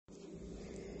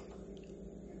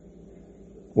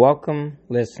Welcome,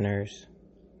 listeners,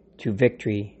 to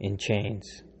Victory in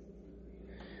Chains.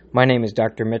 My name is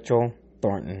Dr. Mitchell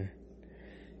Thornton.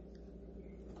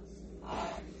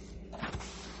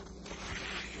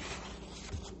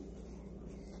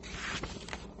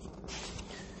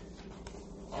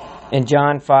 In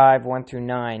John 5,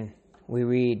 1-9, we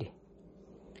read,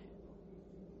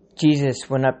 Jesus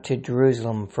went up to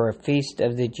Jerusalem for a feast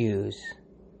of the Jews.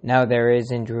 Now there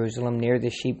is in Jerusalem near the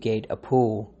sheep gate a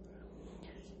pool,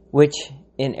 which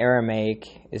in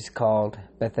Aramaic is called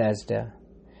Bethesda,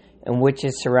 and which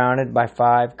is surrounded by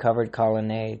 5 covered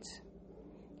colonnades.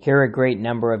 Here a great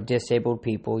number of disabled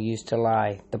people used to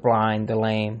lie, the blind, the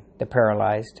lame, the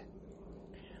paralyzed.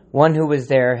 One who was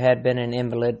there had been an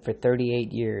invalid for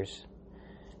 38 years.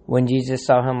 When Jesus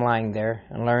saw him lying there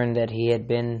and learned that he had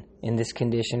been in this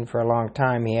condition for a long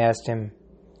time, he asked him,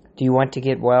 "Do you want to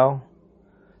get well?"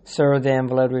 "Sir," the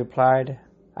invalid replied,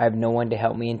 "I have no one to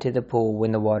help me into the pool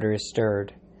when the water is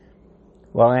stirred.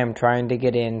 While I am trying to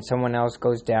get in, someone else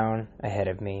goes down ahead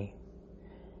of me."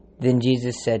 Then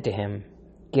Jesus said to him,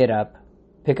 "Get up,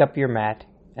 pick up your mat,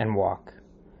 and walk."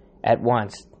 At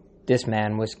once, this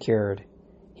man was cured.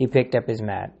 He picked up his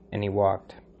mat, and he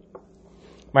walked.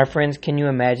 My friends, can you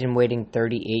imagine waiting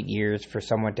 38 years for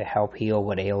someone to help heal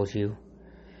what ails you?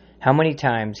 How many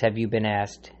times have you been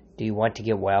asked, "Do you want to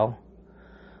get well?"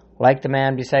 Like the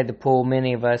man beside the pool,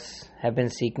 many of us have been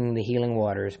seeking the healing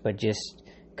waters, but just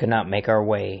could not make our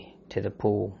way to the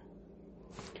pool.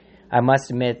 I must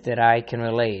admit that I can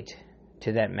relate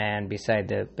to that man beside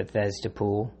the Bethesda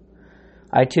pool.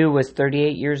 I too was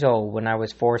 38 years old when I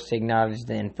was forced to acknowledge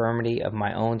the infirmity of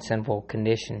my own sinful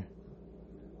condition.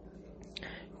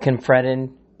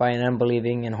 Confronted by an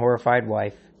unbelieving and horrified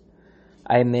wife,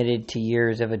 I admitted to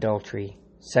years of adultery,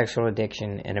 sexual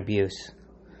addiction, and abuse.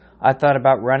 I thought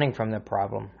about running from the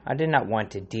problem. I did not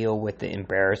want to deal with the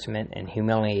embarrassment and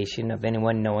humiliation of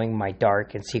anyone knowing my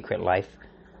dark and secret life.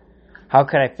 How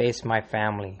could I face my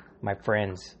family, my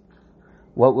friends?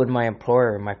 What would my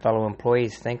employer and my fellow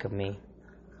employees think of me?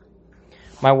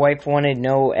 My wife wanted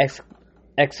no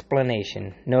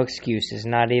explanation, no excuses,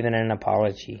 not even an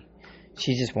apology.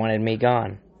 She just wanted me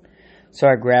gone. So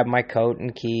I grabbed my coat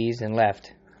and keys and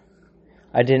left.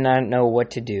 I did not know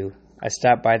what to do. I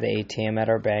stopped by the ATM at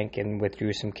our bank and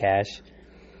withdrew some cash.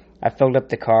 I filled up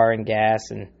the car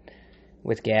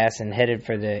with gas and headed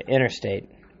for the interstate.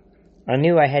 I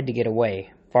knew I had to get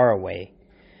away, far away.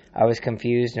 I was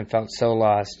confused and felt so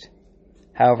lost.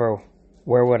 However,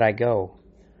 where would I go?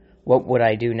 What would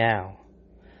I do now?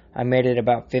 I made it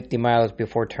about 50 miles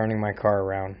before turning my car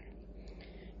around.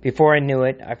 Before I knew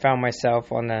it, I found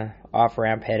myself on the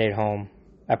off-ramp headed home.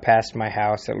 I passed my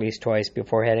house at least twice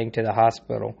before heading to the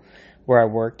hospital where I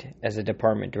worked as a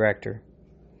department director.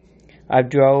 I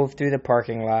drove through the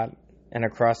parking lot and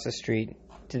across the street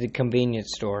to the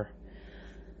convenience store.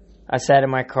 I sat in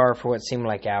my car for what seemed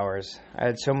like hours. I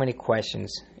had so many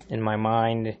questions in my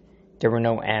mind. There were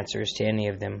no answers to any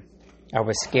of them. I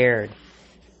was scared.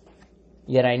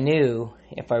 Yet I knew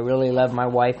if I really loved my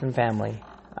wife and family,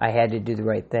 I had to do the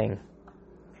right thing.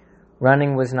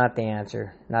 Running was not the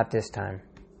answer, not this time.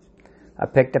 I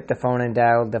picked up the phone and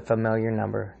dialed the familiar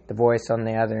number. The voice on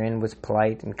the other end was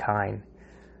polite and kind.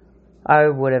 I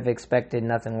would have expected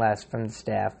nothing less from the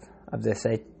staff of the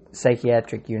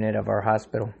psychiatric unit of our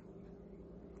hospital.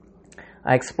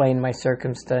 I explained my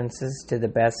circumstances to the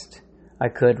best I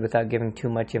could without giving too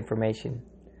much information.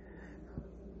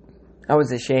 I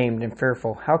was ashamed and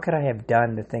fearful. How could I have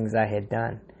done the things I had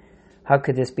done? How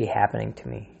could this be happening to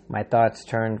me? My thoughts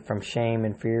turned from shame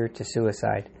and fear to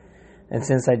suicide. And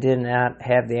since I did not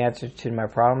have the answer to my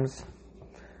problems,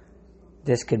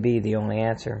 this could be the only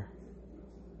answer.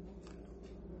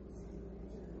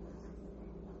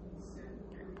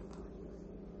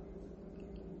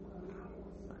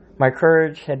 My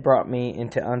courage had brought me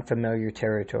into unfamiliar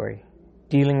territory.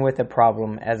 Dealing with a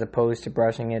problem as opposed to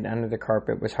brushing it under the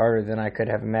carpet was harder than I could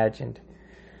have imagined.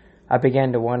 I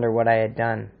began to wonder what I had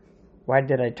done. Why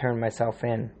did I turn myself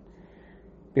in?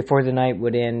 Before the night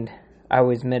would end, I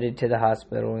was admitted to the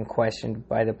hospital and questioned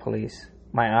by the police.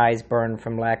 My eyes burned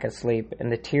from lack of sleep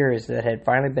and the tears that had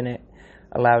finally been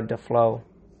allowed to flow.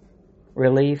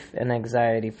 Relief and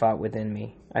anxiety fought within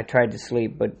me. I tried to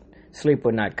sleep, but sleep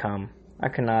would not come. I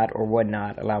could not or would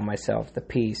not allow myself the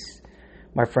peace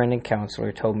my friend and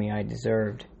counselor told me I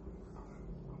deserved.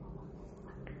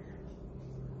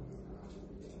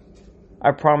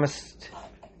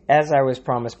 As I was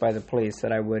promised by the police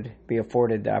that I would be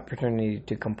afforded the opportunity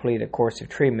to complete a course of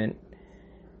treatment.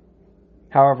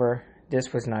 However,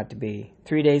 this was not to be.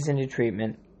 3 days into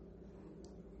treatment,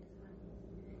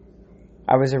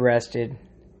 I was arrested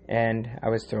and I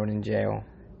was thrown in jail.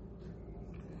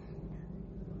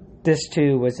 This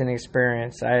too was an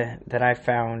experience that I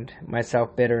found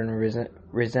myself bitter and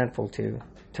resentful to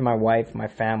my wife, my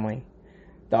family,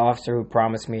 the officer who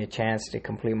promised me a chance to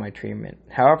complete my treatment.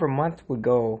 However, a month would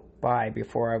go by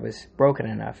before I was broken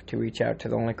enough to reach out to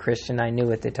the only Christian I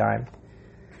knew at the time.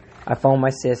 I phoned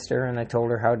my sister and I told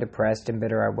her how depressed and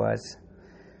bitter I was.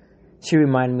 She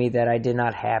reminded me that I did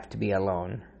not have to be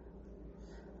alone.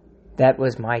 That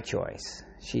was my choice.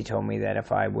 She told me that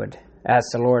if I would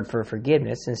ask the Lord for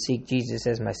forgiveness and seek Jesus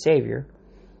as my Savior,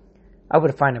 I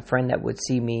would find a friend that would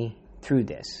see me through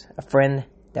this, a friend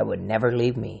that would never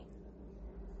leave me.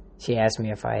 She asked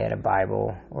me if I had a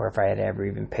Bible or if I had ever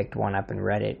even picked one up and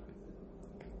read it.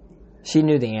 She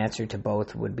knew the answer to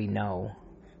both would be no,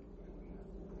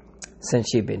 since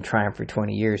she had been trying for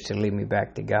 20 years to lead me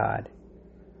back to God.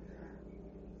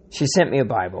 She sent me a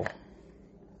Bible,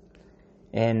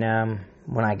 and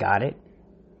when I got it,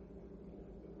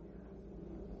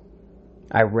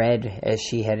 I read as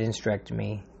she had instructed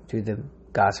me through the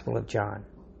Gospel of John.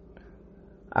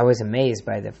 I was amazed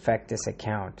by the effect this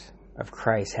account of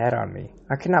Christ had on me.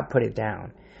 I could not put it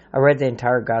down. I read the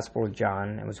entire Gospel of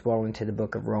John and was well into the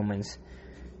book of Romans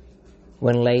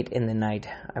when late in the night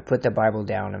I put the Bible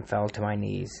down and fell to my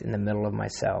knees in the middle of my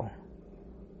cell.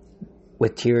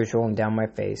 With tears rolling down my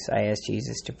face, I asked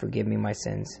Jesus to forgive me my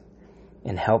sins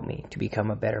and help me to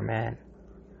become a better man.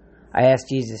 I asked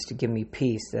Jesus to give me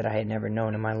peace that I had never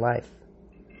known in my life.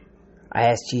 I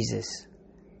asked Jesus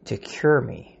to cure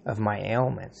me of my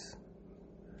ailments,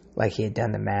 like he had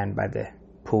done the man by the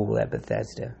pool at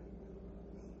Bethesda.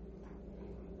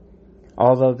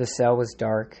 Although the cell was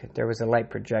dark, there was a light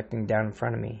projecting down in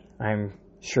front of me. I am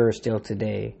sure still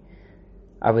today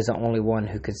I was the only one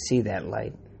who could see that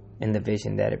light and the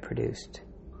vision that it produced.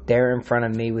 There in front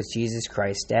of me was Jesus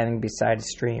Christ standing beside a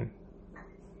stream.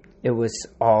 It was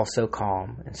all so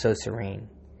calm and so serene.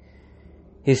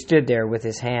 He stood there with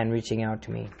his hand reaching out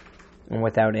to me, and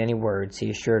without any words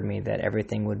he assured me that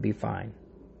everything would be fine.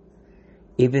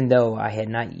 Even though I had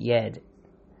not yet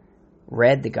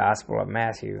read the Gospel of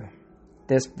Matthew,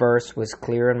 this verse was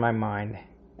clear in my mind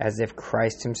as if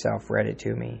Christ himself read it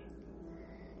to me.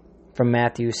 From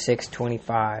Matthew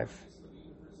 6:25.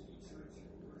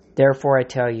 Therefore I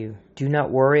tell you, do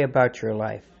not worry about your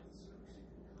life,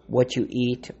 what you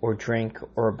eat or drink,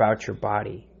 or about your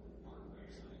body,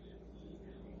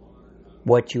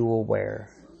 what you will wear.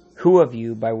 Who of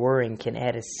you, by worrying, can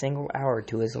add a single hour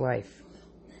to his life?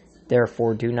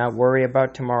 Therefore do not worry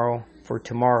about tomorrow, for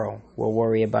tomorrow will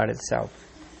worry about itself.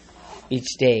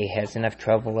 Each day has enough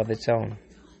trouble of its own.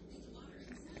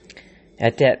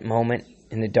 At that moment,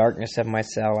 in the darkness of my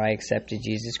cell, I accepted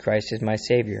Jesus Christ as my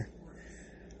Savior.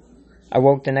 I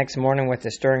woke the next morning with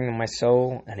a stirring in my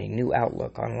soul and a new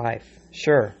outlook on life.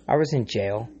 Sure, I was in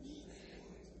jail,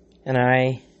 and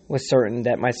I was certain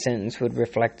that my sentence would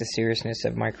reflect the seriousness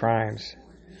of my crimes.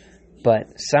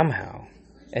 But somehow,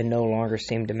 it no longer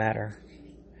seemed to matter.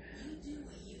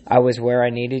 I was where I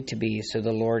needed to be so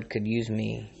the Lord could use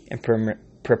me and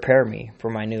prepare me for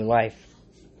my new life.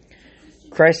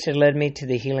 Christ had led me to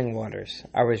the healing waters.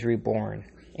 I was reborn,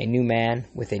 a new man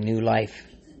with a new life.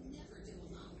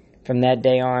 From that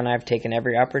day on, I've taken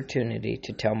every opportunity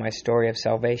to tell my story of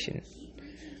salvation.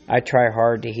 I try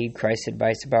hard to heed Christ's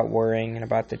advice about worrying and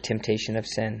about the temptation of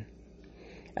sin.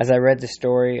 As I read the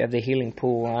story of the healing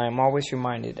pool, I am always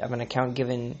reminded of an account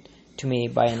given to me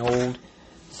by an old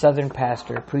Southern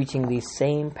pastor preaching these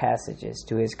same passages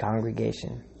to his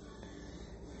congregation.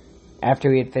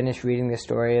 After he had finished reading the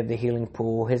story of the healing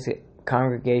pool, his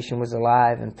congregation was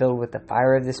alive and filled with the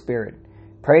fire of the Spirit,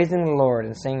 praising the Lord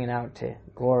and singing out to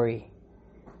glory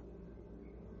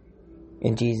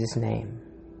in Jesus' name.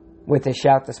 With a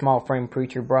shout, the small-frame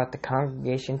preacher brought the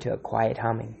congregation to a quiet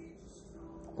humming.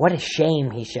 "What a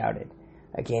shame," he shouted.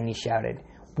 Again he shouted,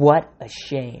 "What a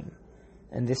shame."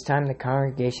 And this time the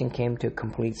congregation came to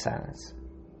complete silence.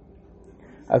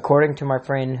 According to my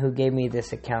friend who gave me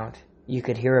this account, you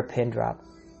could hear a pin drop.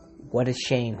 "What a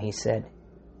shame," he said.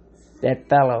 That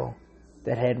fellow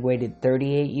that had waited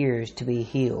 38 years to be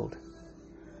healed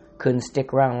couldn't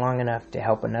stick around long enough to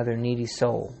help another needy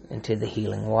soul into the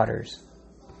healing waters.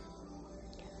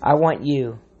 I want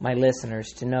you, my listeners,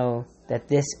 to know that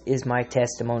this is my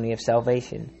testimony of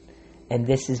salvation, and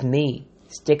this is me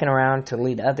sticking around to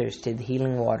lead others to the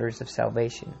healing waters of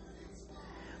salvation.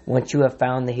 Once you have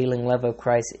found the healing love of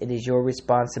Christ, it is your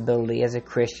responsibility as a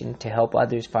Christian to help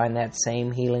others find that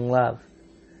same healing love.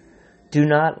 Do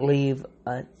not leave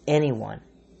anyone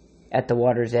at the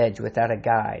water's edge without a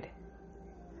guide.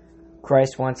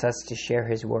 Christ wants us to share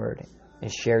His word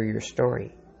and share your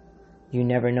story. You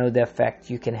never know the effect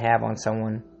you can have on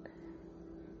someone.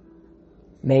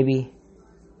 Maybe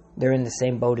They're in the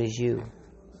same boat as you.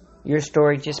 Your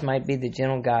story just might be the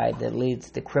gentle guide that leads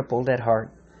the crippled at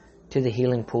heart to the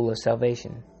healing pool of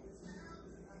salvation.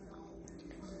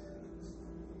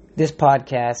 This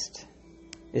podcast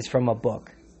is from a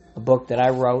book that I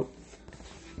wrote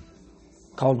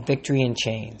called Victory in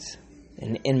Chains,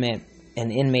 an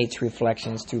inmate's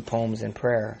reflections through poems and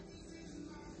prayer.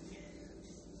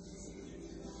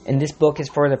 And this book is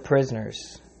for the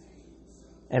prisoners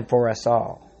and for us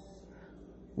all.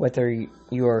 Whether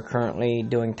you are currently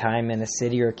doing time in a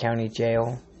city or county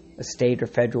jail, a state or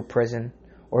federal prison,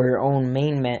 or your own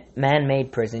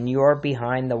man-made prison, you are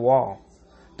behind the wall.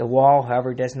 The wall,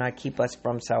 however, does not keep us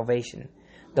from salvation.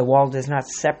 The wall does not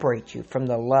separate you from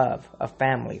the love of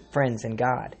family, friends, and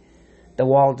God. The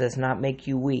wall does not make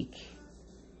you weak.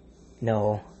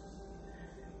 No.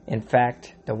 In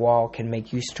fact, the wall can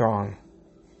make you strong.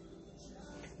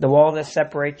 The wall that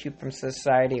separates you from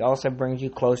society also brings you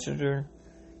closer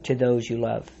to those you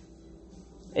love.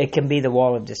 It can be the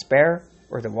wall of despair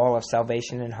or the wall of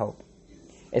salvation and hope.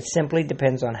 It simply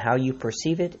depends on how you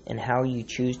perceive it and how you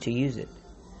choose to use it.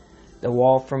 The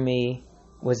wall for me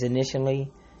was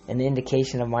initially an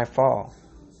indication of my fall.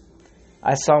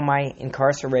 I saw my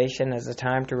incarceration as a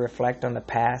time to reflect on the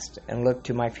past and look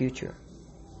to my future.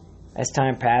 As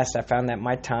time passed, I found that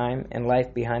my time and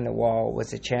life behind the wall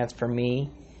was a chance for me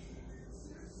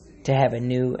to have a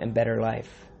new and better life.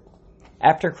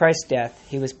 After Christ's death,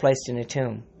 he was placed in a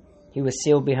tomb. He was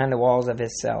sealed behind the walls of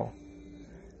his cell.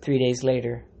 3 days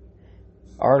later,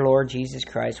 our Lord Jesus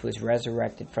Christ was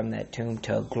resurrected from that tomb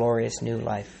to a glorious new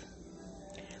life.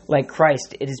 Like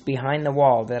Christ, it is behind the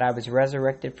wall that I was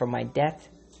resurrected from my death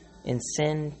in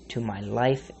sin to my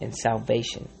life in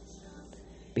salvation.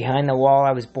 Behind the wall,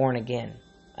 I was born again,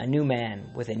 a new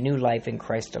man with a new life in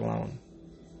Christ alone.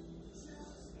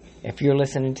 If you're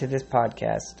listening to this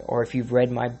podcast, or if you've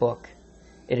read my book,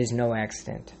 it is no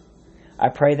accident. I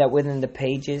pray that within the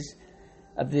pages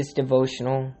of this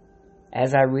devotional,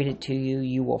 as I read it to you,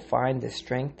 you will find the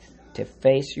strength to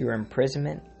face your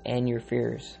imprisonment and your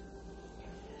fears.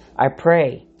 I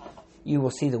pray you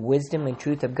will see the wisdom and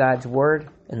truth of God's Word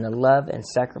and the love and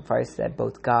sacrifice that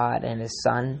both God and His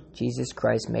Son, Jesus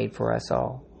Christ, made for us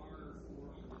all.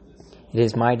 It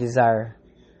is my desire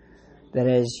that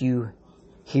as you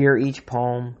hear each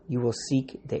poem, you will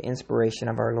seek the inspiration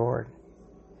of our Lord.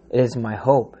 It is my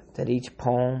hope that each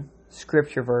poem,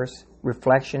 scripture verse,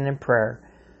 reflection, and prayer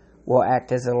will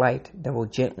act as a light that will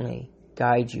gently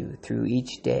guide you through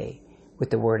each day with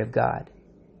the Word of God.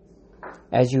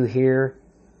 As you hear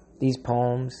these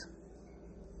poems,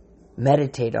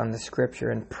 meditate on the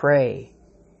scripture and pray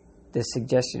the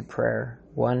suggested prayer,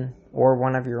 one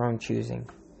of your own choosing,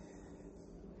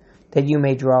 that you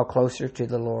may draw closer to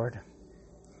the Lord.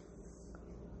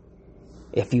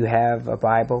 If you have a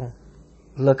Bible,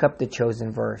 look up the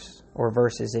chosen verse or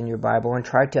verses in your Bible and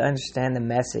try to understand the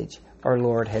message our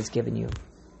Lord has given you.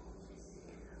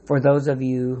 For those of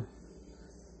you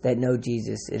that know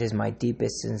Jesus, it is my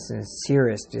deepest and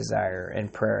sincerest desire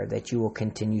and prayer that you will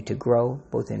continue to grow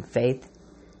both in faith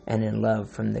and in love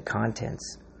from the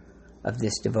contents of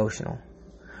this devotional.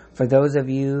 For those of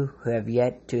you who have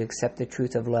yet to accept the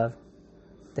truth of love,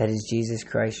 that is Jesus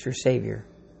Christ, your Savior,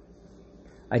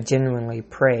 I genuinely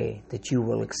pray that you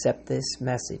will accept this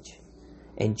message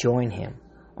and join Him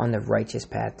on the righteous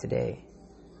path today.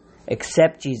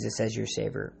 Accept Jesus as your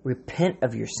Savior, repent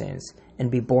of your sins,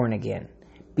 and be born again.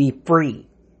 Be free.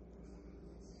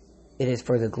 It is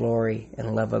for the glory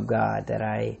and love of God that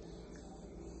I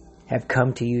have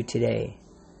come to you today,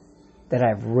 that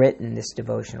I've written this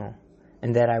devotional,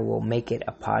 and that I will make it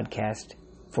a podcast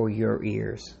for your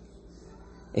ears.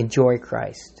 Enjoy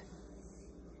Christ.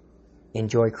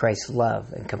 Enjoy Christ's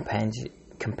love and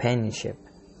companionship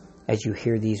as you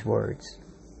hear these words.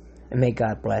 And may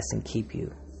God bless and keep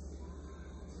you.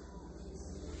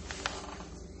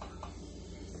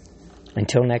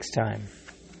 Until next time,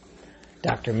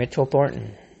 Dr. Mitchell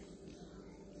Thornton,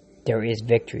 there is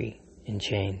victory in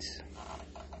chains.